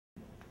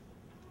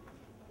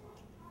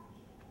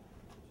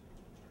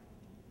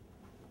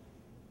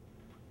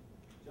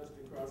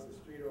across the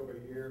street over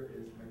here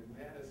is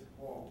McManus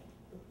Hall.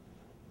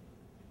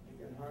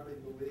 You can hardly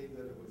believe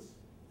that it was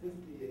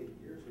 58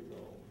 years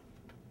ago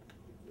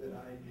that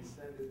I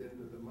descended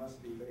into the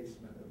musty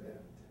basement of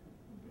that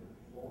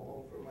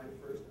hall for my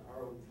first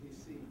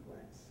ROTC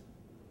class.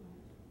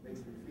 Makes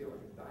me feel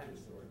like a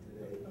dinosaur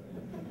today.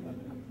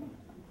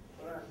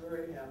 But I'm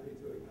very happy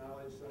to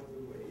acknowledge some of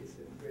the ways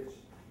in which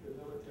the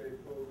military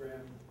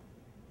program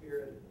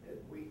here at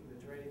Wheaton,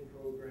 the training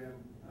program,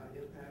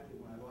 impacted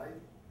my life,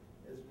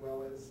 as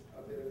well as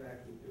a bit of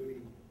active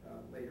duty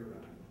later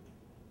on.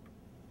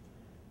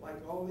 Like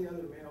all the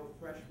other male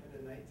freshmen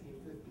in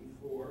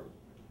 1954,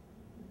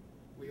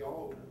 we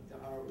all went to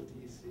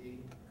ROTC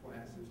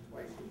classes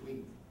twice a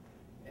week.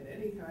 And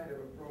any kind of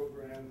a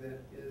program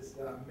that is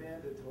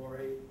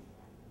mandatory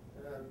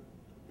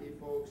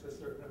evokes a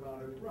certain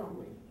amount of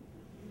grumbling,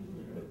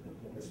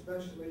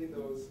 especially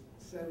those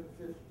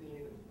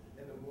 7:15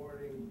 in the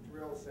morning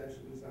drill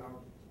sessions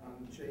out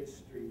on Chase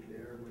Street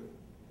there with,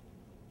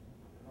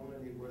 how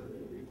many were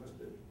there? We must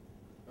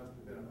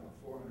have been about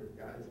 400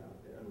 guys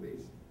out there at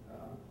least,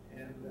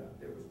 and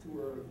it was too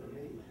early for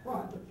me.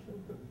 But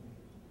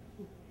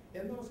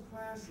in those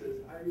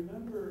classes, I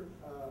remember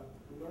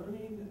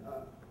learning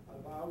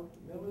about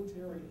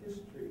military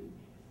history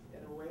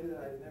in a way that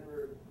I'd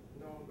never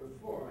known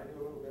before. I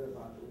knew a little bit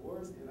about the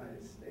wars in the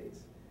United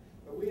States,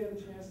 but we had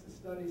a chance to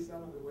study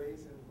some of the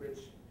ways in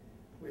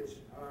which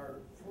our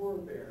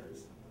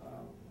forebears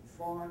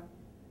fought,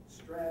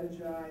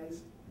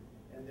 strategized,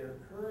 and their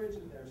courage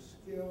and their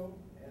skill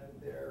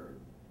and their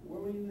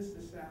willingness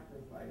to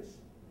sacrifice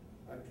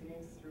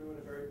came through in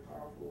a very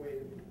powerful way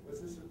to me. It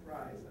was a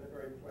surprise and a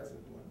very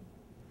pleasant one.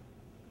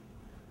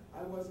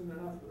 I wasn't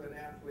enough of an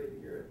athlete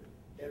here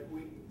at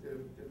Wheaton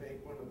to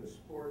make one of the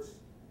sports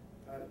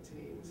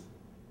teams,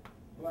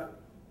 but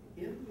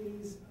in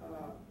these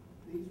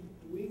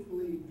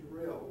weekly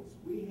drills,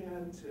 we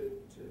had to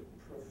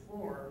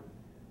perform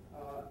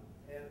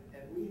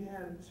and we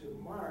had to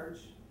march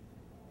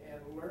and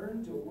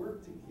learn to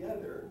work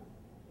together,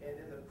 and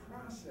in the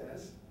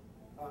process,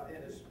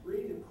 an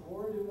esprit de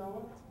corps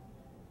developed,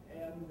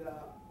 and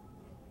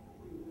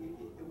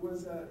it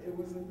was a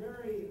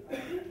very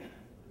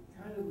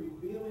kind of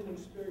revealing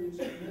experience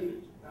for me.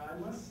 Now, I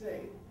must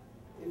say,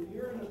 if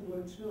you're in a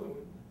platoon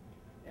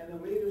and the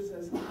leader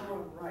says, "Go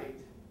on right,"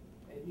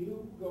 and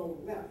you go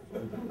left,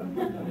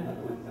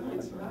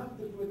 it's not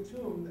the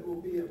platoon that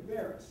will be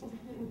embarrassed.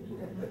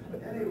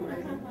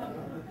 Anyway,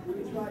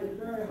 we tried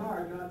very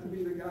hard not to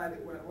be the guy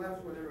that went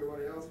left when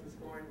everybody else was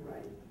going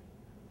right.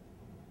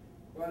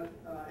 But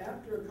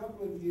after a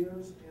couple of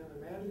years in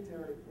the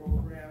mandatory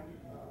program,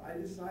 I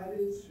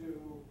decided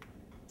to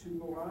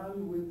go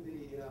on with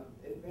the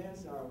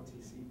advanced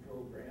ROTC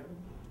program.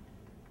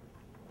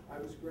 I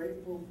was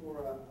grateful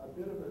for a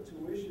bit of a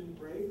tuition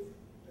break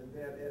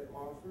that it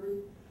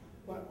offered,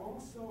 but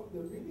also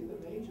really the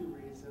major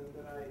reason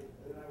that I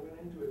went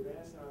into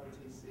advanced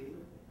ROTC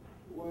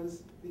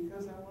was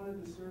because I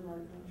wanted to serve our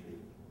country.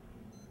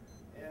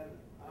 And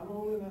I'm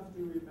old enough to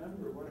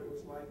remember what it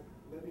was like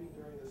living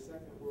during the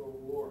Second World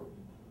War,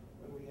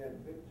 when we had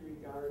victory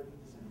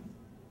gardens and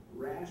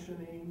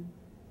rationing,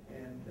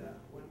 and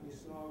when we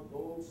saw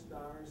gold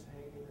stars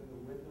hanging in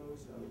the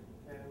windows of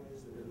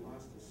families that had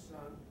lost a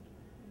son,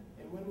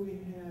 and when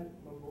we had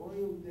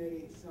Memorial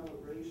Day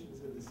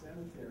celebrations in the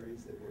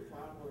cemeteries that were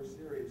far more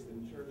serious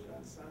than church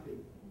on Sunday.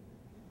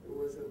 It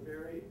was a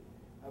very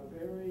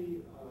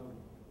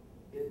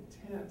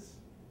intense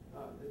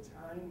the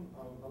time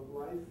of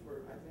life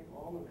for, I think,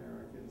 all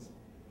Americans,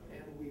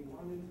 and we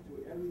wanted to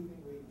do everything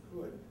we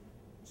could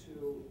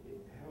to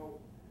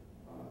help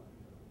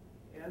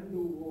end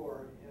the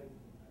war, and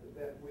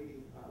that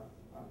we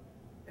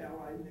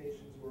allied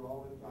nations were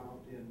all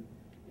involved in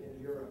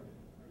Europe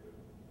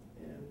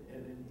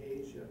and in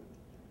Asia.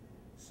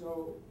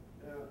 So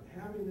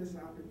having this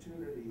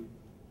opportunity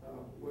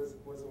was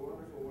a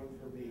wonderful one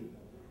for me.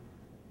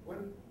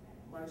 When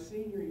my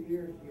senior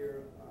year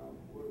here,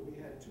 we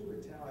had 2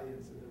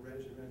 battalions in the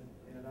regiment,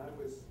 and I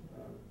was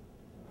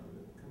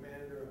the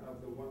commander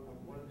of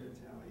one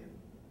battalion.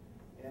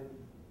 And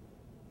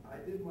I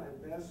did my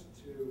best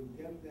to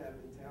get that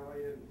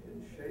battalion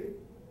in shape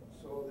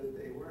so that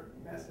they weren't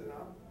messing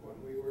up when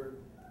we were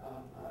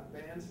on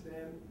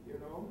bandstand, you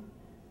know.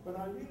 But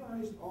I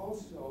realized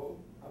also,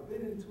 a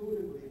bit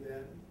intuitively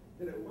then,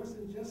 that it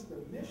wasn't just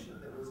the mission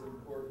that was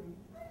important.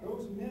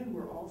 Those men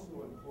were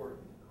also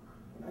important.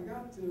 When I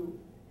got to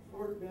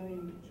Fort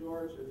Benning,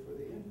 Georgia for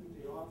the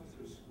infantry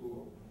officer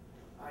school,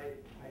 I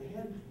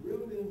had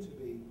drilled into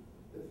me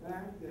the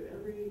fact that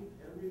every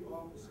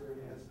officer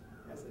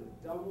has a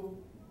double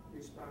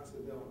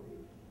responsibility: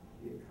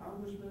 the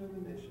accomplishment of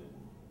the mission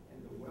and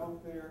the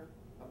welfare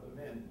of the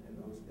men in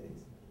those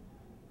days.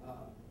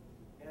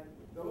 And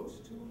those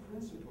 2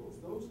 principles,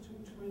 those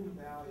 2 twin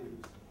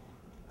values,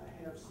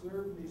 have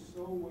served me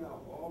so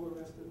well all the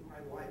rest of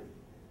my life.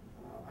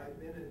 I've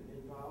been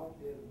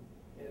involved in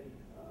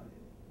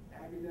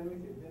academic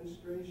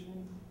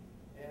administration,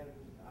 and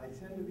I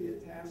tend to be a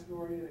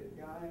task-oriented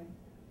guy,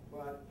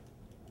 but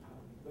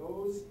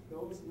those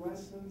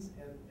lessons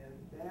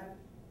and that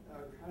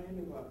kind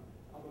of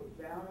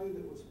a value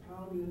that was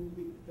pounded into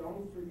me,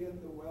 don't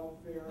forget the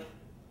welfare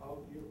of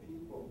your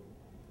people.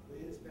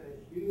 It has been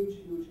a huge,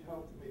 huge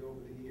help to me over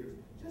the years.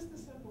 Just the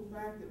simple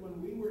fact that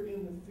when we were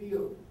in the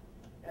field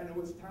and it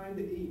was time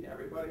to eat,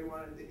 everybody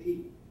wanted to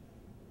eat.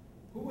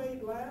 Who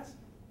ate last?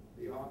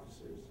 The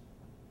officers.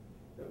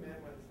 The men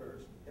went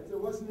first. If there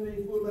wasn't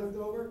any food left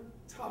over,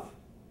 tough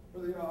for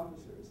the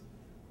officers.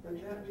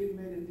 But that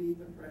made a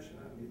deep impression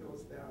on me,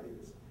 those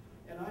values.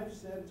 And I've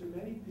said to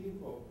many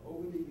people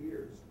over the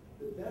years,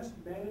 the best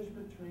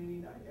management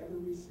training I ever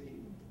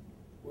received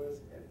was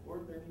at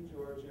Fort Benning,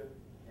 Georgia,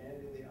 and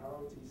in the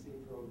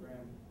ROTC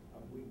program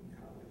of Wheaton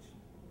College.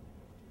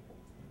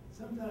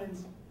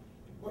 Sometimes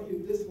what you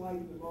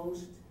dislike the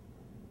most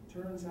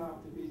turns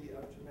out to be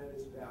of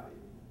tremendous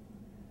value.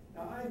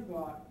 Now, I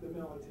thought the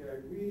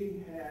military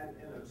really had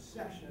an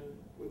obsession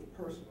with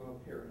personal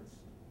appearance.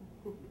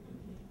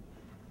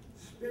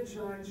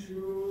 Spit-shine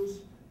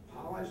shoes,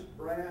 polished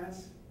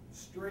brass,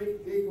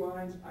 straight gig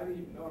lines. I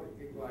didn't even know what a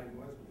gig line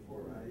was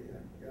before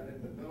I got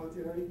into the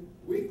military.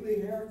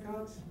 Weekly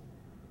haircuts.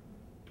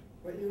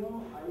 But you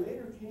know, I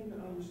later came to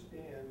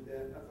understand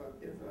that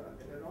if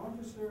an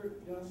officer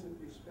doesn't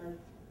respect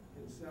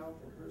himself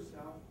or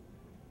herself,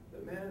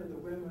 the men or the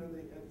women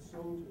and the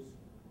soldiers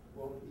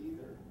won't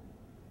either.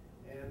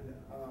 And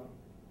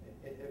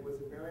it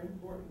was a very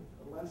important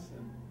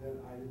lesson that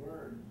I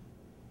learned.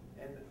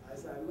 And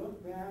as I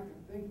look back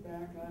and think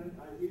back on it,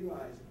 I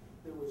realized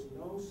there was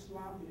no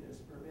sloppiness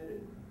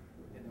permitted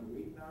in the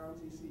Wheaton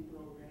ROTC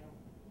program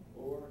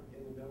or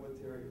in the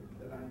military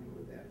that I knew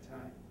at that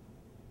time.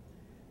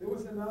 There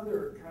was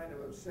another kind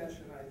of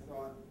obsession I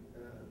thought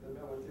the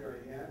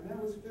military had, and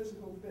that was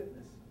physical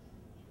fitness.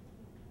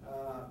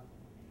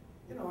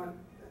 You know,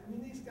 I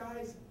mean, these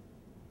guys,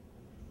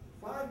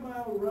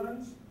 5-mile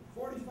runs,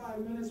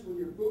 45 minutes with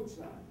your boots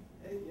on.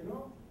 Hey, you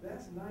know,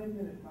 that's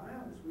 9-minute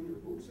miles with your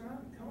boots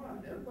on. Come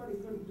on, everybody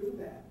couldn't do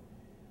that.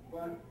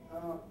 But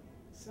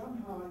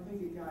somehow I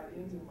think it got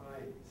into my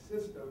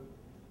system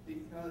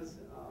because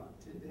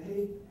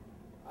today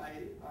I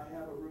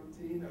have a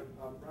routine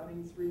of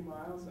running 3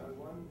 miles on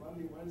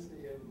Monday,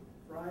 Wednesday, and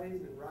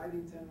Fridays, and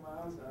riding 10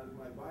 miles on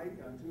my bike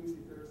on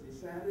Tuesday, Thursday,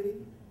 Saturday,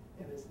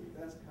 and it's the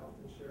best health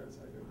insurance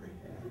I've ever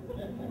had.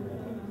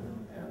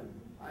 And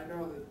I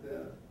know that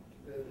the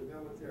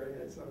military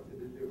had something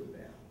to do with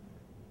that.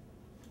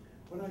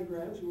 When I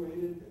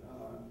graduated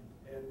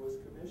and was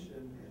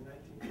commissioned in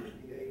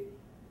 1958,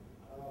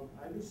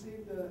 I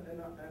received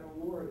an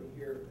award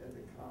here at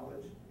the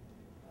college,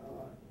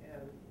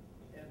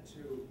 and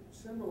to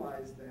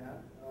symbolize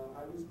that,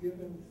 I was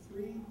given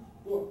 3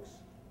 books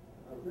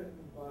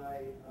written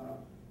by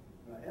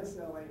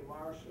S.L.A.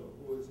 Marshall,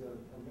 who was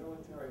a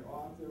military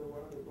author.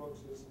 One of the books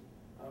is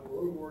on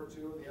World War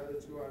II, and the other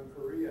 2 on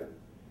Korea.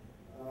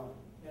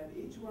 And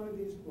each one of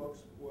these books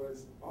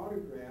was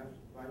autographed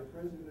by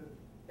President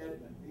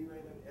Edmund, B.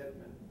 Raymond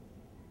Edmund.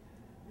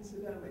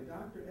 Incidentally,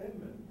 Dr.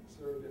 Edmund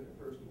served in the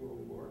First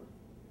World War,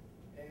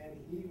 and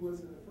he was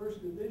in the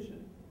 1st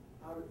Division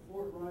out at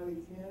Fort Riley,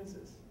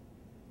 Kansas.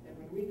 And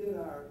when we did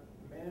our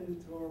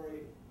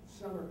mandatory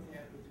summer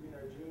camp between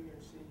our junior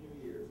and senior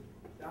years,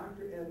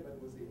 Dr. Edmund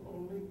was the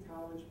only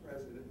college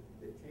president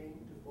that came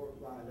to Fort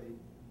Riley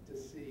to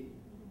see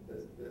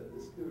the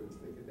students,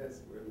 the cadets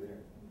who were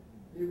there.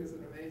 He was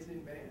an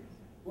amazing man.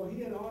 Well,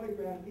 he had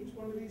autographed each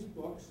one of these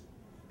books,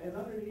 and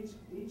under his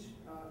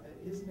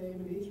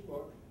name in each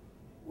book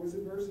was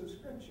a verse of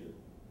scripture.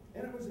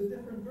 And it was a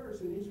different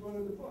verse in each one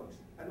of the books.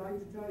 I'd like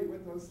to tell you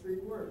what those 3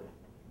 were.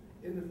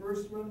 In the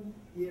first one,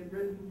 he had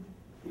written,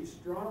 "Be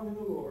strong in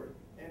the Lord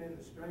and in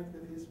the strength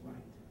of his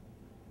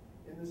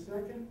might." In the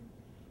second,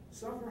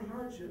 "Suffer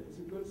hardship as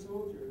a good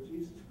soldier of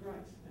Jesus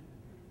Christ."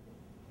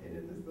 And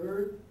in the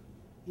third,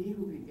 "He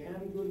who began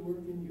a good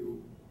work in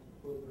you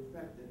will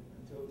perfect it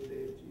until the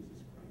day of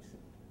Jesus Christ."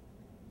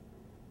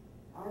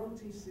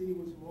 ROTC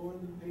was more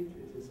than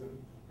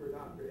patriotism for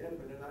Dr.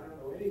 Edmund, and I don't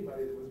know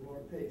anybody that was more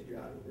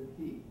patriotic than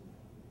he.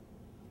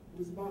 It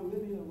was about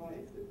living a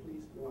life that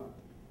pleased God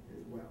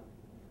as well.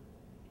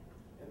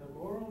 And the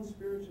moral and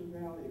spiritual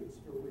values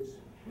for which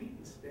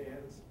Wheaton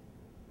stands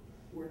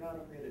were not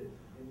omitted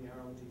in the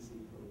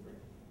ROTC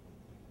program.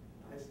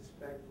 I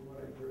suspect from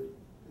what I've heard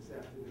this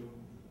afternoon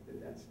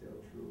that that's still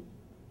true.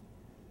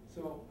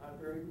 So I'm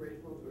very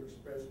grateful to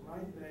express my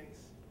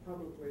thanks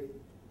publicly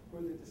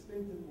for the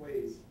distinctive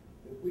ways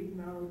that Wheaton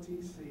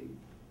ROTC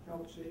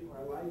helped shape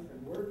my life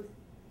and work,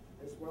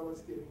 as well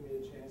as giving me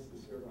a chance to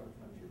serve our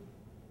country.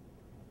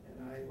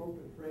 And I hope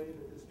and pray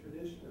that this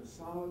tradition of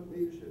solid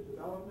leadership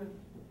development,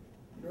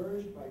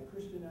 nourished by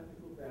Christian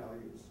ethical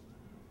values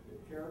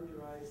that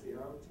characterized the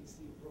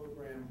ROTC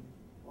program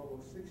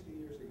almost 60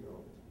 years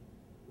ago,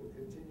 will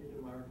continue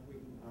to mark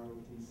Wheaton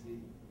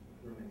ROTC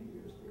for many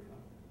years to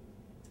come.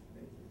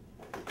 Thank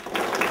you.